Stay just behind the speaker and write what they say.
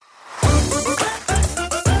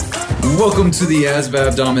Welcome to the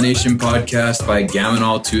ASVAB Domination podcast by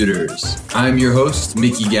Gaminol Tutors. I'm your host,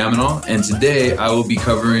 Mickey Gaminol, and today I will be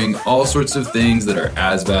covering all sorts of things that are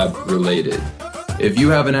ASVAB related. If you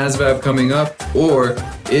have an ASVAB coming up, or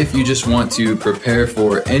if you just want to prepare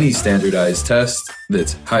for any standardized test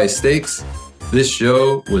that's high stakes, this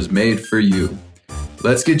show was made for you.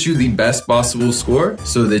 Let's get you the best possible score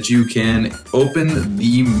so that you can open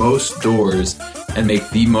the most doors and make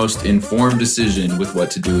the most informed decision with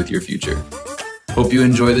what to do with your future. Hope you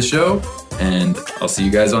enjoy the show, and I'll see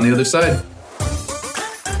you guys on the other side.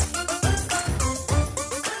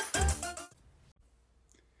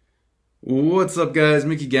 What's up, guys?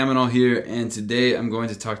 Mickey Gaminol here, and today I'm going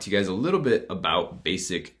to talk to you guys a little bit about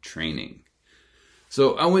basic training.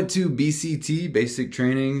 So I went to BCT, basic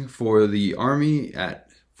training, for the Army at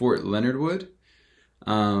Fort Leonard Wood.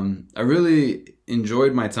 I really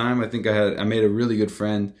enjoyed my time. I think I made a really good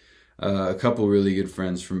friend, a couple really good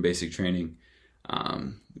friends from basic training.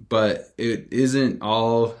 But it isn't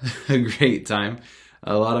all a great time.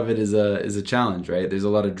 A lot of it is a challenge, right? There's a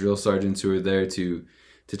lot of drill sergeants who are there to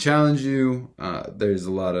challenge you. There's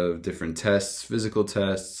a lot of different tests, physical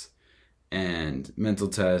tests, and mental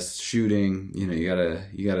tests, shooting. You know,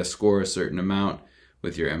 you gotta score a certain amount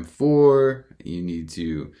with your M4. You need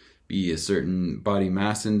to be a certain body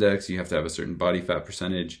mass index. You have to have a certain body fat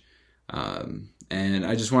percentage. And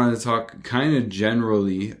I just wanted to talk kind of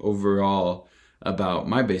generally overall about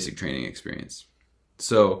my basic training experience.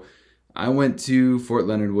 So I went to Fort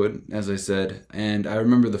Leonard Wood, as I said, and I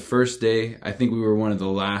remember the first day, I think we were one of the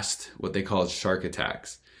last, what they call shark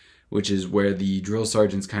attacks, which is where the drill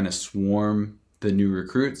sergeants kind of swarm the new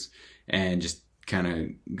recruits and just kind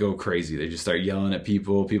of go crazy. They just start yelling at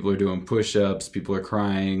people. People are doing push-ups. People are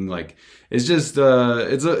crying. Like, it's just,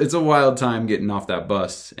 it's a wild time getting off that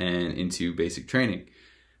bus and into basic training.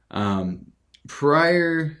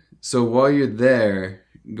 So while you're there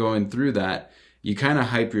going through that, you kind of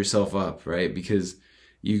hype yourself up, right? Because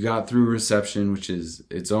you got through reception, which is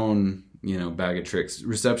its own, bag of tricks.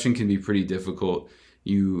 Reception can be pretty difficult.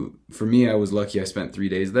 For me, I was lucky I spent 3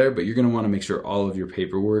 days there, but you're going to want to make sure all of your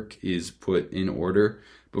paperwork is put in order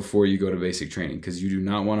before you go to basic training, because you do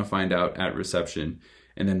not want to find out at reception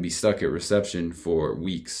and then be stuck at reception for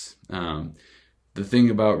weeks. The thing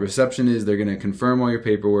about reception is they're going to confirm all your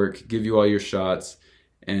paperwork, give you all your shots,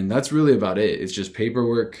 and that's really about it. It's just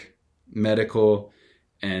paperwork, medical,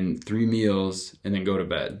 and 3 meals, and then go to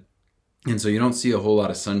bed. And so you don't see a whole lot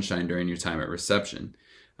of sunshine during your time at reception.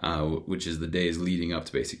 Which is the days leading up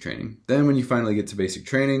to basic training. Then when you finally get to basic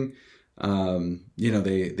training,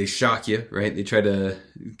 they shock you, right? They try to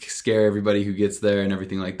scare everybody who gets there and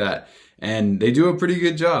everything like that. And they do a pretty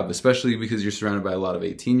good job, especially because you're surrounded by a lot of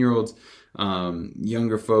 18-year-olds,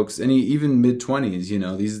 younger folks, and even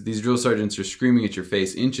mid-20s. These drill sergeants are screaming at your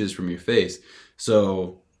face, inches from your face.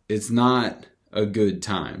 So it's not a good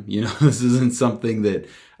time. This isn't something that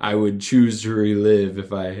I would choose to relive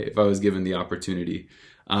if I was given the opportunity.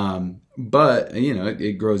 But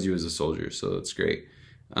it grows you as a soldier, so it's great.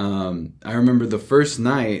 I remember the first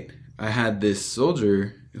night I had this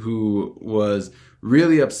soldier who was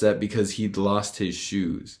really upset because he'd lost his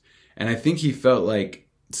shoes. And I think he felt like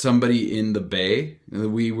somebody in the bay.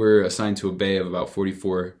 We were assigned to a bay of about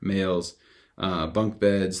 44 males, bunk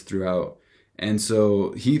beds throughout. And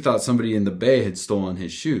so he thought somebody in the bay had stolen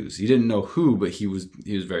his shoes. He didn't know who, but he was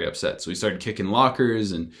very upset. So he started kicking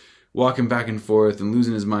lockers and walking back and forth and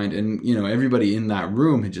losing his mind. And, everybody in that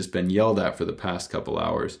room had just been yelled at for the past couple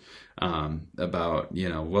hours about,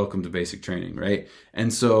 welcome to basic training, right?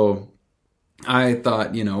 And so I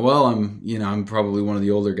thought, I'm probably one of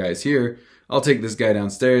the older guys here. I'll take this guy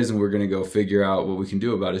downstairs and we're going to go figure out what we can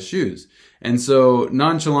do about his shoes. And so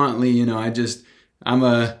nonchalantly, I'm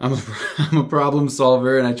a problem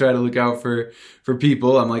solver, and I try to look out for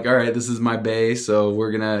people. I'm like, all right, this is my bay, so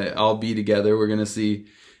I'll be together. We're going to see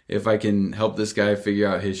if I can help this guy figure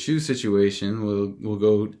out his shoe situation. We'll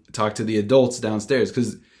go talk to the adults downstairs,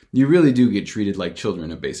 because you really do get treated like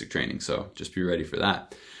children at basic training. So just be ready for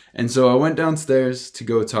that. And so I went downstairs to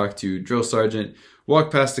go talk to drill sergeant,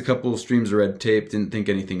 walked past a couple of streams of red tape, didn't think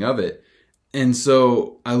anything of it. And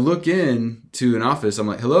so I look in to an office. I'm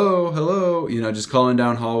like, hello, just calling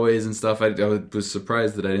down hallways and stuff. I was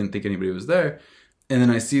surprised that I didn't think anybody was there. And then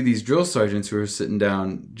I see these drill sergeants who are sitting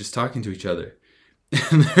down just talking to each other.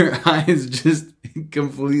 And their eyes just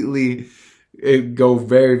completely go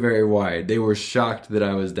very, very wide. They were shocked that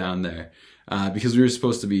I was down there because we were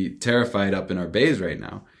supposed to be terrified up in our bays right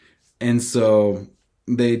now. And so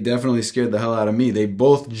they definitely scared the hell out of me. They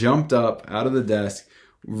both jumped up out of the desk,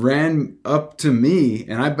 ran up to me,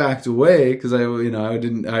 and I backed away because I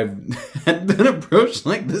hadn't been approached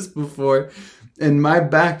like this before, and my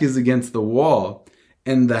back is against the wall,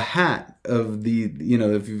 and the hat of the,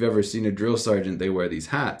 if you've ever seen a drill sergeant, they wear these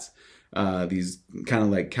hats, these kind of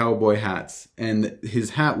like cowboy hats, and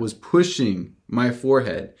his hat was pushing my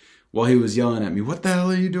forehead while he was yelling at me, "What the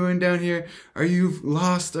hell are you doing down here? Are you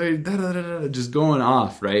lost? Are you just going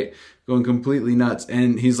off, right? Going completely nuts."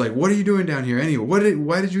 And he's like, "What are you doing down here anyway?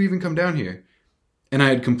 Why did you even come down here?" And I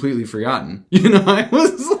had completely forgotten. I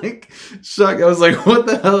was like shocked. I was like, "What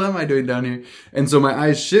the hell am I doing down here?" And so my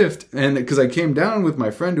eyes shift, and because I came down with my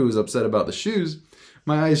friend who was upset about the shoes,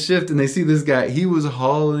 my eyes shift and they see this guy. He was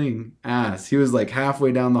hauling ass. He was like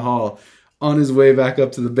halfway down the hall on his way back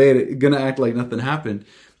up to the bay, gonna act like nothing happened.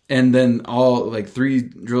 And then all like 3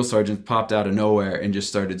 drill sergeants popped out of nowhere and just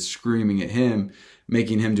started screaming at him,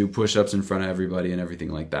 making him do push-ups in front of everybody and everything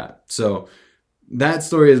like that. So that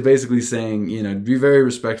story is basically saying, be very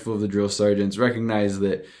respectful of the drill sergeants. Recognize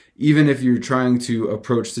that even if you're trying to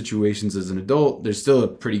approach situations as an adult, there's still a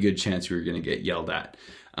pretty good chance you're going to get yelled at,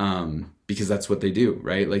 because that's what they do,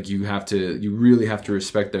 right? Like you really have to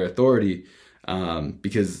respect their authority,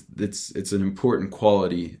 because it's an important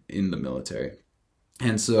quality in the military.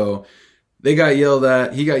 And so they got yelled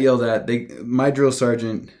at. He got yelled at. My drill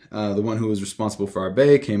sergeant, the one who was responsible for our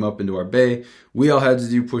bay, came up into our bay. We all had to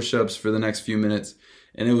do push-ups for the next few minutes,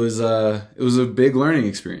 and it was a big learning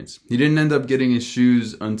experience. He didn't end up getting his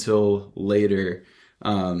shoes until later.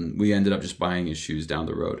 We ended up just buying his shoes down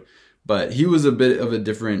the road. But he was a bit of a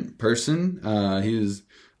different person. He was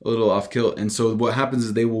a little off kilt. And so what happens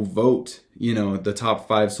is they will vote, the top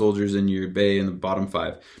 5 soldiers in your bay and the bottom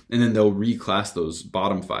 5, and then they'll reclass those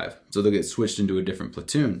bottom 5. So they'll get switched into a different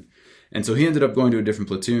platoon. And so he ended up going to a different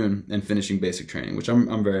platoon and finishing basic training, which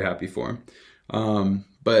I'm very happy for him.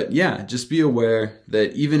 But yeah, just be aware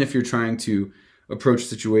that even if you're trying to approach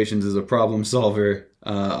situations as a problem solver,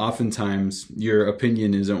 oftentimes your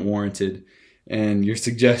opinion isn't warranted and your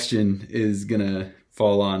suggestion is going to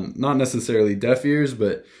fall on not necessarily deaf ears,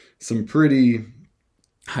 but some pretty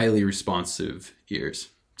highly responsive ears.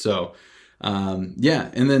 So, yeah.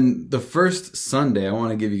 And then the first Sunday, I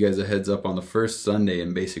want to give you guys a heads up on the first Sunday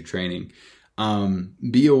in basic training.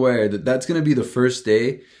 Be aware that that's going to be the first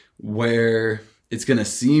day where it's going to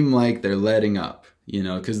seem like they're letting up,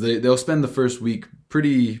 because they'll spend the first week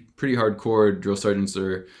pretty hardcore. Drill sergeants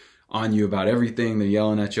are on you about everything. They're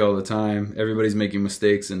yelling at you all the time. Everybody's making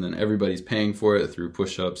mistakes, and then everybody's paying for it through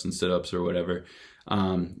push-ups and sit-ups or whatever.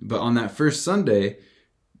 But on that first Sunday,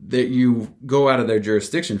 that you go out of their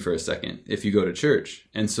jurisdiction for a second if you go to church.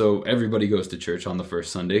 And so everybody goes to church on the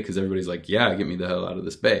first Sunday because everybody's like, yeah, get me the hell out of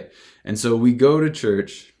this bay. And so we go to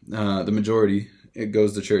church. The majority, it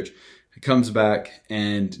goes to church. It comes back,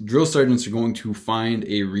 and drill sergeants are going to find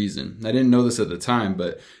a reason. I didn't know this at the time,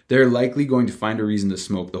 but they're likely going to find a reason to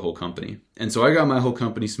smoke the whole company. And so I got my whole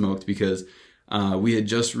company smoked because we had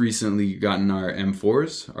just recently gotten our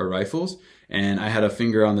M4s, our rifles, and I had a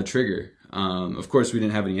finger on the trigger. Of course, we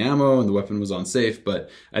didn't have any ammo and the weapon was unsafe, but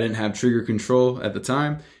I didn't have trigger control at the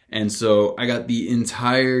time. And so I got the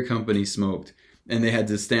entire company smoked, and they had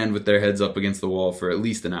to stand with their heads up against the wall for at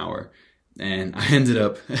least an hour. And I ended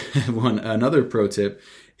up, another pro tip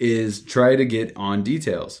is try to get on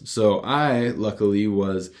details. So I luckily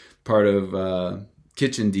was part of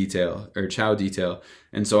kitchen detail or chow detail.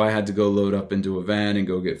 And so I had to go load up into a van and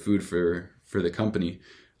go get food for the company.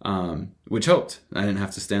 Which helped. I didn't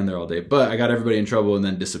have to stand there all day, but I got everybody in trouble and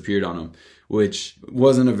then disappeared on them, which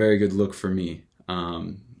wasn't a very good look for me.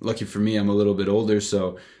 Lucky for me, I'm a little bit older,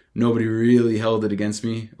 so nobody really held it against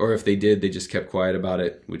me, or if they did, they just kept quiet about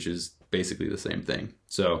it, which is basically the same thing.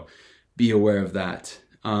 So be aware of that.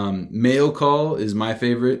 Mail call is my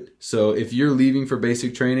favorite. So if you're leaving for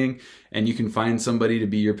basic training and you can find somebody to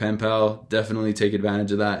be your pen pal, definitely take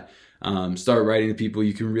advantage of that. Start writing to people.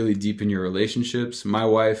 You can really deepen your relationships. My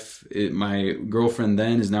girlfriend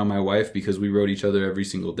then is now my wife because we wrote each other every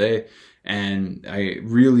single day. And I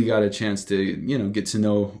really got a chance to, get to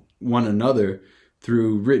know one another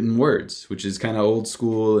through written words, which is kind of old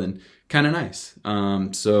school and kind of nice.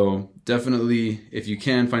 So definitely, if you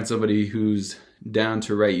can, find somebody who's down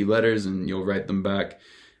to write you letters and you'll write them back.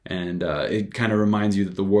 And it kind of reminds you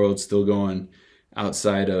that the world's still going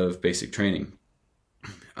outside of basic training.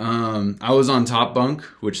 I was on top bunk,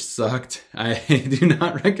 which sucked. I do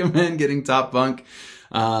not recommend getting top bunk.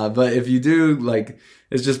 But if you do,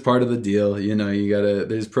 it's just part of the deal.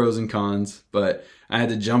 There's pros and cons, but I had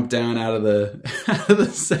to jump down out of the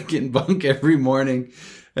second bunk every morning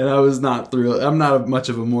And I was not thrilled. I'm not much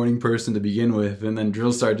of a morning person to begin with. And then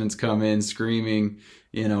drill sergeants come in screaming,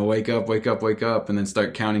 wake up, wake up, wake up, and then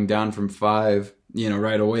start counting down from 5,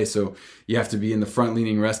 right away. So you have to be in the front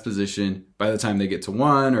leaning rest position by the time they get to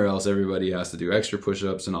 1, or else everybody has to do extra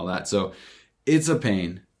push-ups and all that. So it's a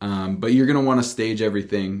pain. But you're going to want to stage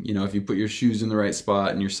everything. If you put your shoes in the right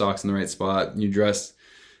spot and your socks in the right spot, and you dress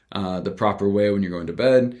the proper way when you're going to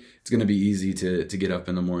bed, it's going to be easy to get up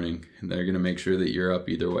in the morning. And they're going to make sure that you're up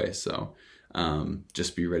either way. So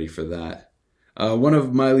just be ready for that. One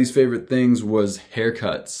of Miley's favorite things was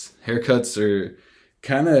haircuts. Haircuts are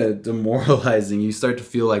kind of demoralizing. You start to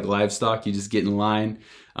feel like livestock. You just get in line.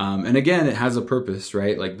 And again, it has a purpose,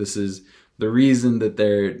 right? Like, this is the reason that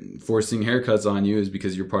they're forcing haircuts on you is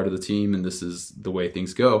because you're part of the team and this is the way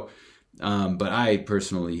things go. But I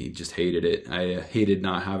personally just hated it. I hated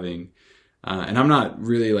not having, and I'm not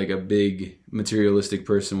really like a big materialistic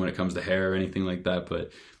person when it comes to hair or anything like that,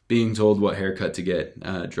 but being told what haircut to get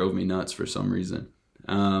drove me nuts for some reason.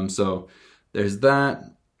 So there's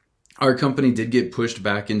that. Our company did get pushed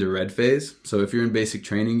back into red phase. So if you're in basic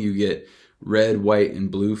training, you get red, white, and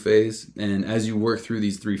blue phase. And as you work through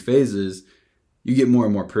these 3 phases, you get more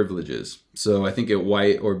and more privileges. So I think at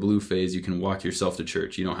white or blue phase, you can walk yourself to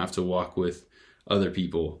church. You don't have to walk with other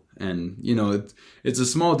people. And, it's a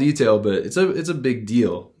small detail, but it's a big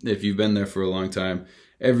deal. If you've been there for a long time,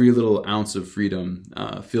 every little ounce of freedom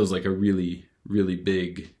feels like a really, really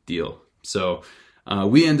big deal. So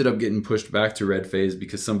we ended up getting pushed back to red phase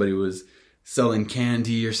because somebody was selling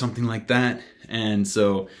candy or something like that. And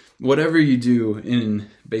so whatever you do in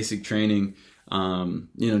basic training,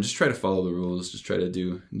 just try to follow the rules. Just try to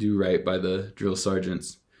do right by the drill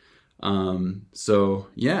sergeants. So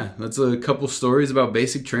yeah, that's a couple stories about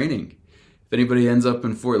basic training. If anybody ends up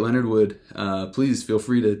in Fort Leonard Wood, please feel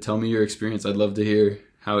free to tell me your experience. I'd love to hear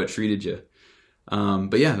how it treated you.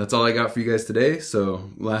 But yeah, that's all I got for you guys today. So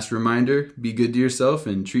last reminder, be good to yourself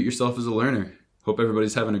and treat yourself as a learner. Hope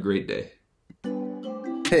everybody's having a great day.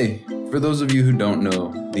 Hey, for those of you who don't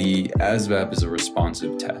know, the ASVAB is a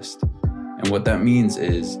responsive test. And what that means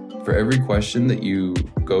is for every question that you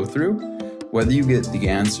go through, whether you get the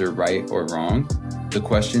answer right or wrong, the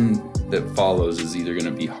question that follows is either going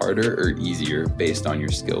to be harder or easier based on your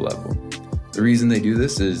skill level. The reason they do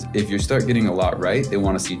this is if you start getting a lot right, they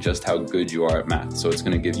want to see just how good you are at math. So it's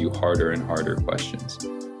going to give you harder and harder questions.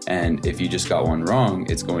 And if you just got one wrong,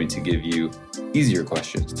 it's going to give you easier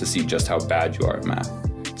questions to see just how bad you are at math.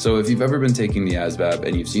 So if you've ever been taking the ASVAB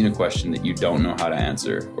and you've seen a question that you don't know how to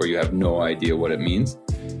answer or you have no idea what it means,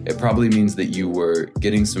 it probably means that you were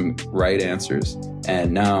getting some right answers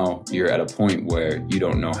and now you're at a point where you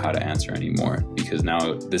don't know how to answer anymore because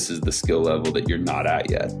now this is the skill level that you're not at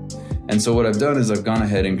yet. And so what I've done is I've gone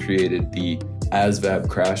ahead and created the ASVAB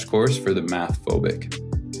crash course for the math phobic.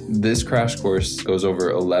 This crash course goes over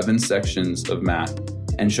 11 sections of math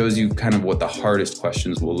and shows you kind of what the hardest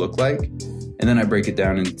questions will look like. And then I break it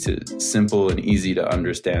down into simple and easy to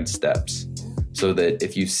understand steps so that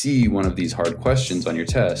if you see one of these hard questions on your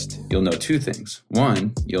test, you'll know 2 things.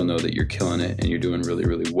 1, you'll know that you're killing it and you're doing really,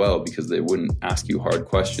 really well because they wouldn't ask you hard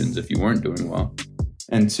questions if you weren't doing well.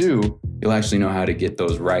 And 2, you'll actually know how to get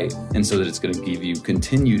those right. And so that it's going to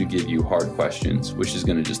continue to give you hard questions, which is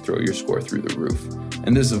going to just throw your score through the roof.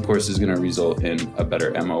 And this, of course, is going to result in a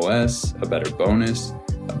better MOS, a better bonus,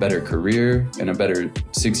 a better career, and a better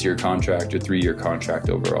 6-year contract or 3-year contract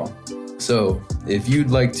overall. So if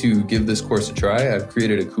you'd like to give this course a try, I've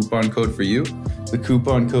created a coupon code for you. The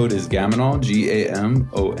coupon code is GAMONAL,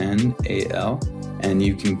 GAMONAL, and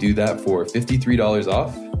you can do that for $53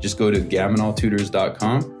 off. Just go to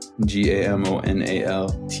gamonaltutors.com,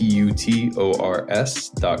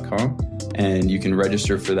 GAMONALTUTORS.com, and you can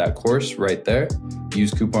register for that course right there.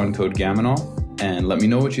 Use coupon code GAMONAL and let me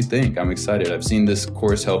know what you think. I'm excited. I've seen this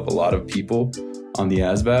course help a lot of people on the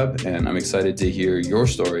ASVAB, and I'm excited to hear your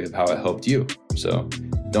story of how it helped you. So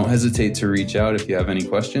don't hesitate to reach out if you have any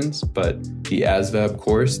questions, but the ASVAB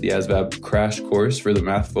course, the ASVAB crash course for the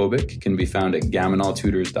math phobic can be found at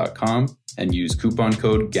gamonaltutors.com and use coupon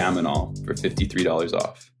code GAMONAL for $53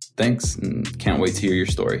 off. Thanks, and can't wait to hear your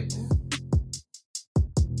story.